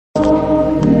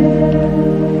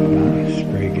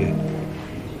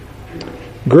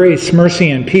Grace,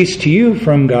 mercy, and peace to you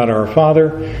from God our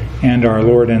Father and our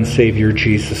Lord and Savior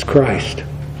Jesus Christ.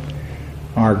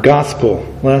 Our gospel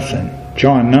lesson,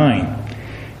 John 9.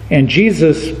 And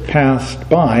Jesus passed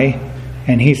by,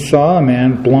 and he saw a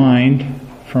man blind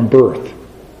from birth.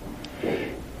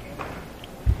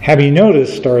 Have you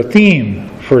noticed our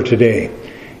theme for today?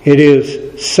 It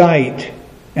is sight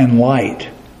and light.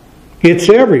 It's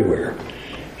everywhere.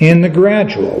 In the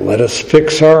gradual, let us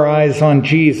fix our eyes on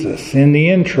Jesus. In the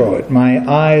introit, my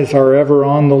eyes are ever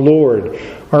on the Lord.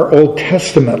 Our Old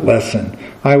Testament lesson,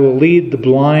 I will lead the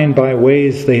blind by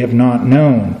ways they have not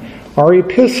known. Our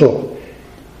epistle,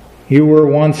 you were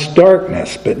once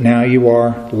darkness, but now you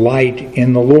are light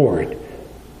in the Lord.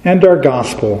 And our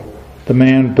gospel, the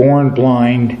man born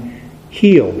blind,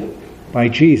 healed by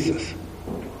Jesus.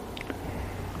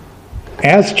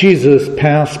 As Jesus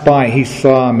passed by, he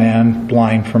saw a man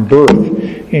blind from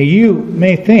birth. You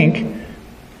may think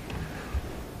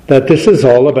that this is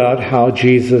all about how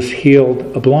Jesus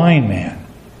healed a blind man.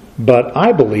 But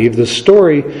I believe the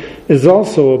story is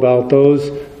also about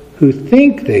those who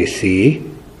think they see,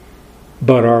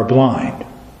 but are blind.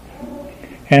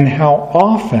 And how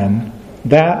often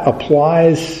that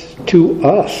applies to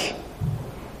us.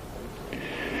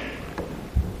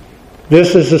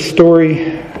 This is a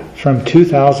story from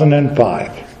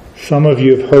 2005. Some of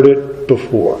you have heard it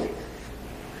before.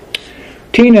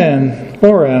 Tina and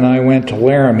Laura and I went to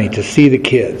Laramie to see the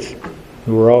kids,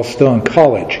 who were all still in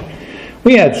college.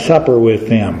 We had supper with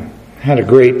them, had a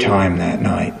great time that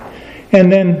night.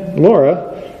 And then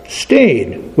Laura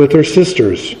stayed with her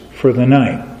sisters for the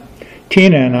night.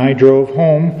 Tina and I drove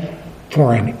home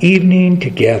for an evening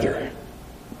together.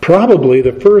 Probably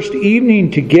the first evening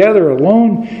together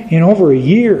alone in over a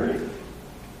year.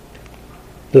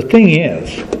 The thing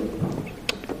is,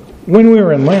 when we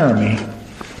were in Laramie,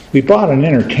 we bought an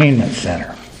entertainment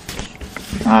center.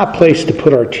 A place to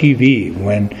put our TV.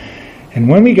 And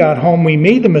when we got home, we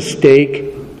made the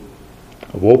mistake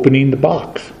of opening the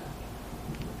box.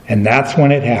 And that's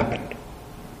when it happened.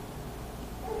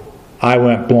 I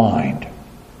went blind.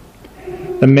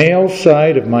 The male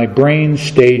side of my brain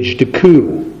staged a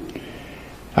coup.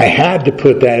 I had to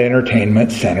put that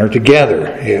entertainment center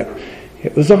together.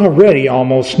 It was already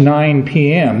almost 9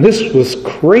 p.m. This was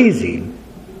crazy,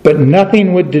 but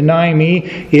nothing would deny me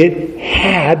it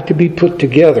had to be put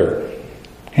together.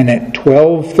 And at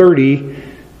 12:30,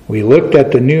 we looked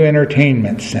at the new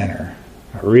entertainment center,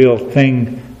 a real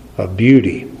thing of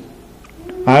beauty.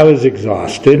 I was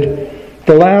exhausted.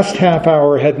 The last half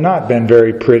hour had not been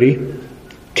very pretty.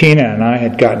 Tina and I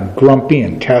had gotten grumpy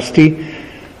and testy.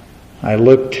 I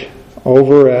looked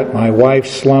over at my wife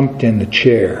slumped in the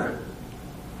chair.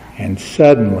 And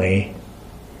suddenly,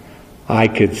 I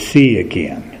could see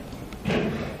again.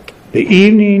 The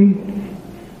evening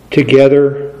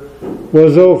together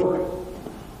was over.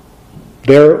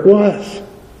 There it was.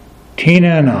 Tina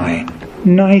and I,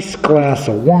 nice glass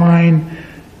of wine,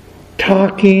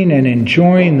 talking and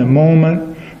enjoying the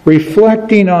moment,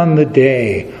 reflecting on the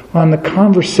day, on the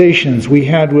conversations we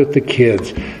had with the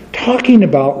kids, talking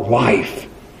about life.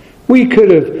 We could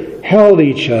have held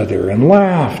each other and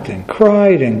laughed and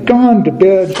cried and gone to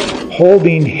bed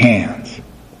holding hands.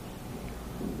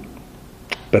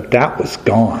 But that was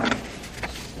gone.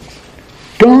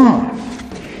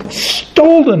 Gone.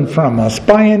 Stolen from us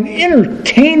by an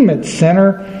entertainment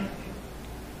center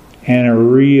and a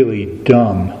really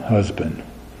dumb husband.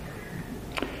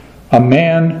 A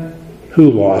man who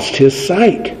lost his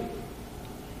sight.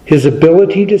 His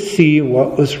ability to see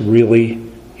what was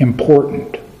really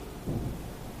important.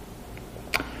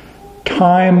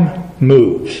 Time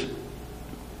moves,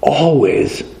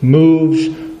 always moves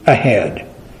ahead,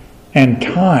 and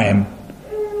time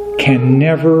can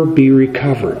never be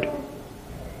recovered.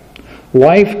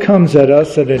 Life comes at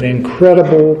us at an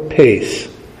incredible pace.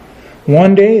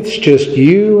 One day it's just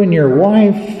you and your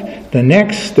wife, the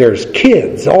next there's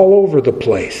kids all over the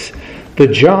place. The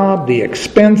job, the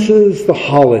expenses, the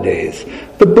holidays,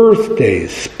 the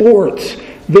birthdays, sports,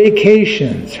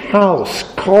 vacations, house,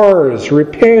 cars,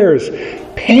 repairs,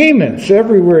 payments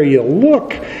everywhere you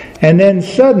look. And then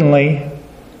suddenly,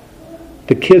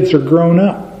 the kids are grown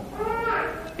up.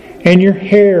 And your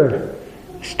hair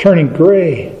is turning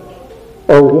gray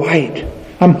or white.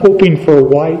 I'm hoping for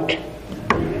white.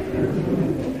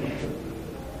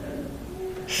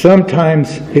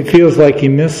 Sometimes it feels like you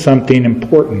miss something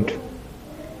important.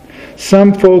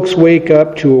 Some folks wake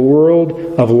up to a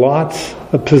world of lots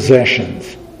of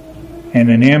possessions and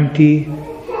an empty,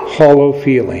 hollow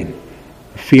feeling,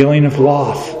 a feeling of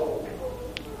loss.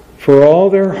 For all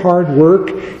their hard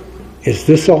work, is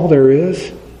this all there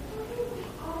is?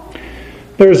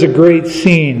 There's a great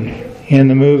scene in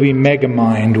the movie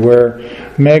Megamind where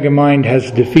Megamind has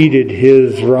defeated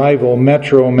his rival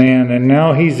Metro Man, and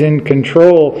now he's in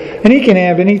control and he can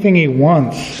have anything he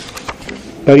wants,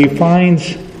 but he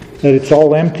finds that it's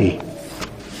all empty.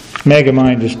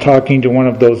 Megamind is talking to one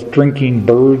of those drinking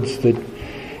birds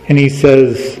and he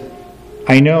says,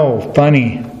 "I know,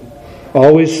 funny,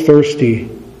 always thirsty,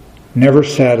 never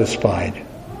satisfied.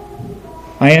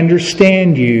 I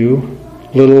understand you,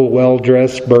 little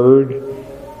well-dressed bird,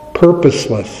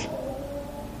 purposeless,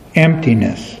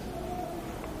 emptiness.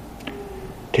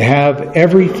 To have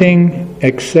everything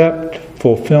except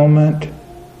fulfillment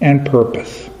and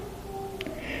purpose.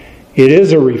 It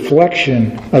is a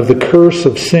reflection of the curse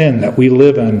of sin that we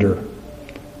live under.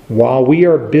 While we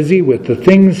are busy with the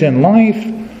things in life,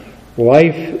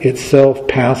 life itself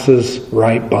passes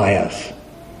right by us."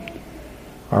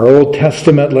 Our Old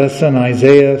Testament lesson,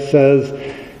 Isaiah says,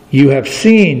 "You have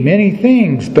seen many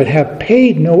things, but have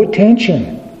paid no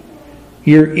attention.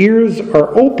 Your ears are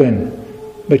open,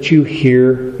 but you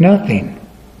hear nothing."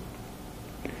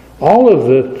 All of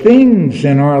the things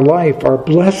in our life are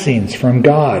blessings from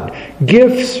God,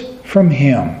 gifts from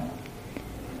Him.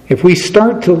 If we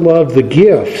start to love the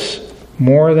gifts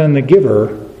more than the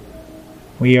giver,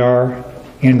 we are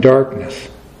in darkness.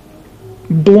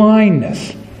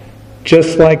 Blindness,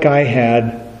 just like I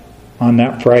had on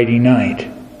that Friday night.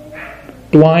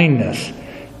 Blindness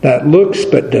that looks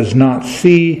but does not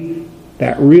see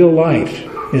that real life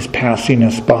is passing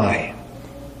us by.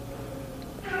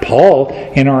 Paul,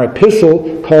 in our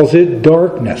epistle, calls it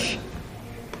darkness.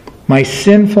 My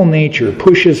sinful nature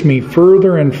pushes me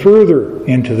further and further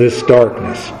into this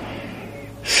darkness,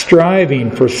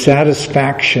 striving for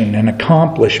satisfaction and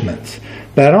accomplishments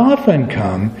that often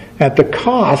come at the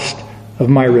cost of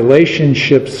my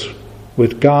relationships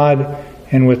with God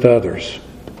and with others.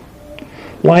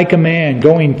 Like a man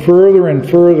going further and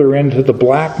further into the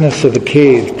blackness of the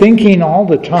cave, thinking all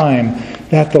the time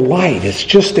that the light is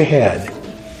just ahead.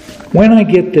 When I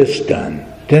get this done,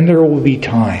 then there will be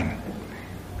time.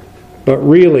 But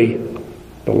really,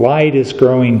 the light is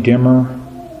growing dimmer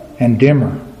and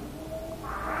dimmer.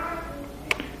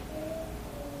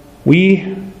 We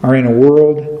are in a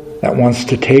world that wants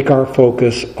to take our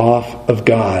focus off of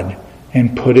God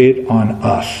and put it on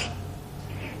us.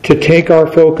 To take our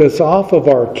focus off of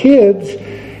our kids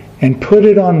and put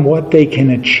it on what they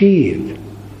can achieve.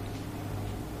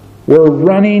 We're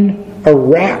running a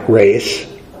rat race,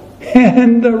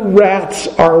 and the rats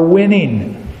are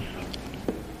winning.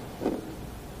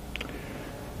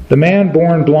 The man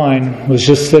born blind was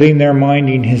just sitting there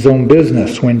minding his own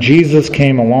business when Jesus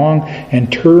came along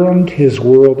and turned his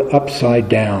world upside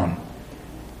down.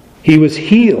 He was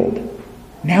healed.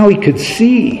 Now he could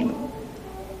see.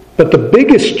 But the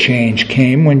biggest change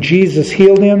came when Jesus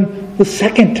healed him the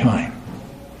second time.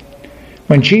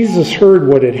 When Jesus heard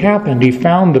what had happened, he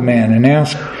found the man and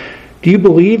asked, "Do you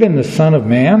believe in the Son of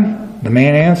Man?" The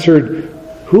man answered,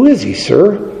 "Who is he,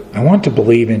 sir? I want to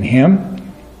believe in him."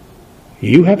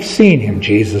 "You have seen him,"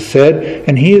 Jesus said,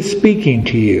 "and he is speaking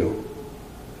to you."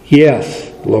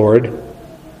 "Yes, Lord,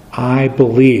 I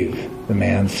believe," the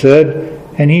man said,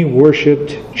 and he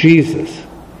worshipped Jesus.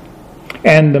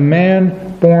 And the man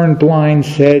born blind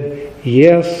said,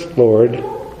 "Yes, Lord,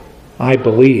 I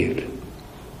believe."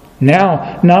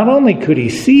 Now, not only could he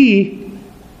see,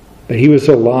 but he was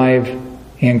alive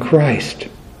in Christ.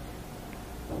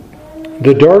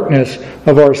 The darkness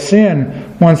of our sin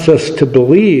wants us to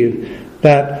believe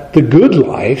that the good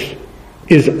life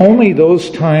is only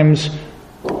those times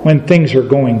when things are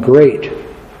going great.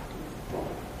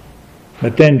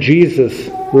 But then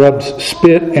Jesus rubs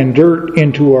spit and dirt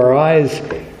into our eyes.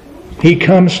 He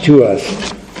comes to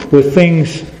us with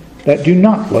things that do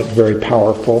not look very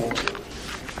powerful.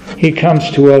 He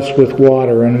comes to us with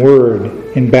water and word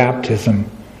in baptism,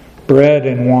 bread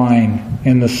and wine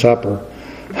in the supper,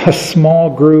 a small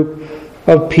group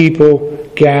of people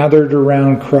gathered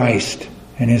around Christ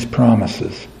and His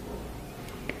promises.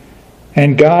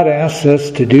 And God asks us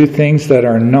to do things that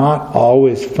are not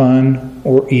always fun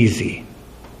or easy.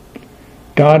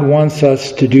 God wants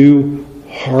us to do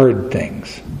hard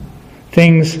things.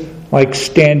 Things like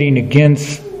standing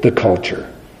against the culture.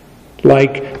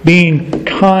 Like being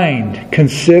kind,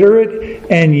 considerate,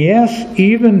 and yes,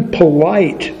 even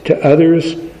polite to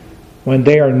others when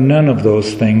they are none of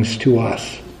those things to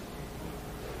us.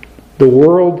 The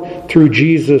world through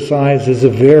Jesus' eyes is a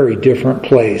very different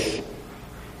place.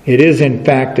 It is in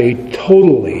fact a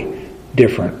totally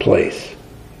different place.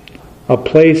 A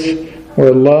place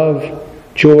where love,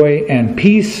 joy, and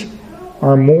peace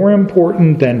are more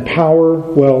important than power,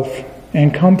 wealth,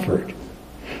 and comfort.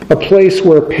 A place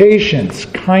where patience,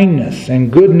 kindness,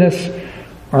 and goodness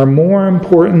are more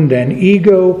important than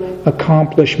ego,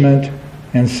 accomplishment,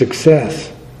 and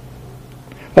success.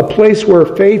 A place where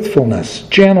faithfulness,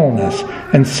 gentleness,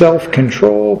 and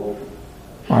self-control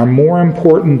are more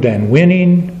important than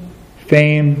winning,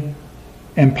 fame,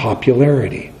 and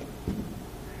popularity.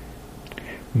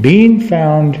 Being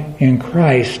found in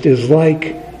Christ is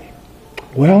like,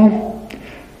 well,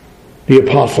 the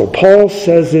Apostle Paul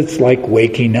says it's like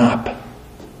waking up.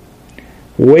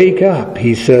 Wake up,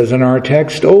 he says in our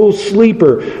text, O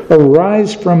sleeper,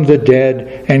 arise from the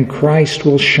dead, and Christ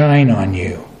will shine on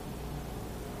you.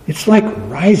 It's like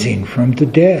rising from the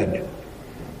dead,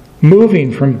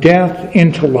 moving from death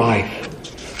into life,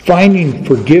 finding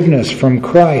forgiveness from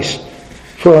Christ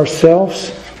for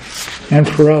ourselves and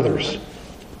for others.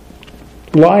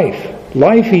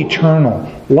 Life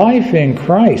eternal, life in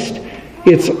Christ,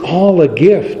 it's all a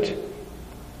gift.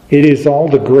 It is all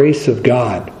the grace of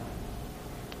God.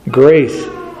 Grace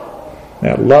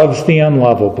that loves the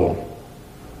unlovable,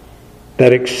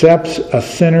 that accepts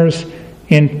us sinners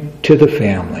into the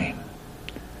family.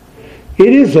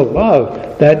 It is a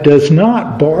love that does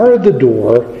not bar the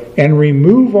door and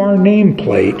remove our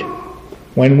nameplate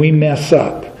when we mess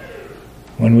up,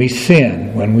 when we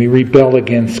sin, when we rebel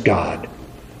against God.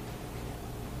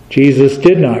 Jesus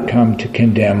did not come to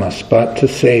condemn us, but to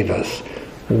save us.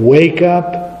 Wake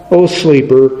up, O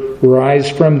sleeper, rise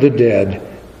from the dead,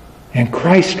 and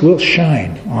Christ will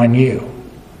shine on you.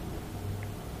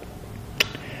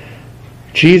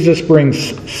 Jesus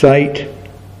brings sight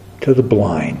to the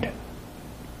blind,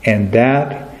 and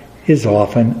that is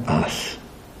often us.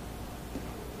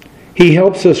 He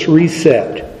helps us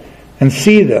reset and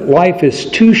see that life is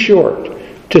too short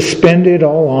to spend it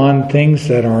all on things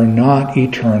that are not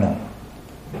eternal.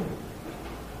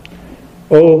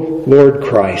 O Lord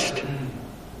Christ,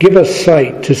 give us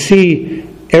sight to see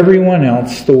everyone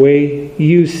else the way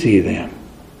you see them.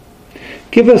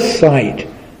 Give us sight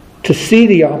to see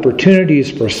the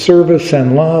opportunities for service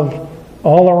and love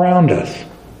all around us.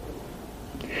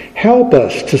 Help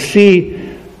us to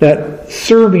see that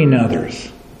serving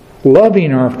others,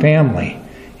 loving our family,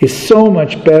 is so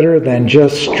much better than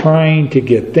just trying to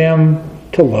get them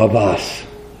to love us.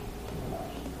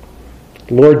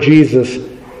 Lord Jesus,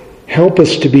 help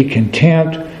us to be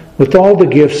content with all the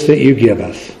gifts that you give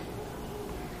us.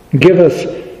 Give us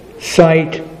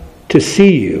sight to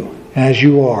see you as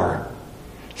you are.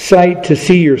 Sight to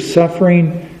see your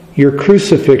suffering, your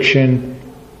crucifixion,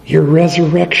 your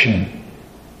resurrection.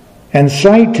 And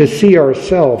sight to see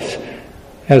ourselves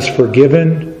as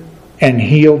forgiven and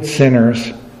healed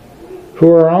sinners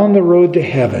who are on the road to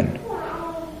heaven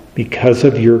because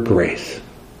of your grace.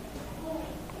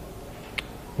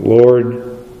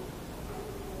 Lord,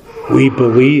 we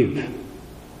believe.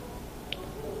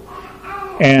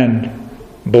 And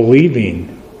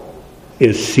believing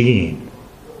is seeing.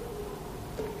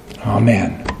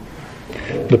 Amen.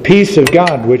 The peace of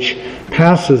God, which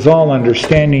passes all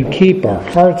understanding, keep our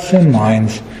hearts and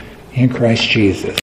minds in Christ Jesus.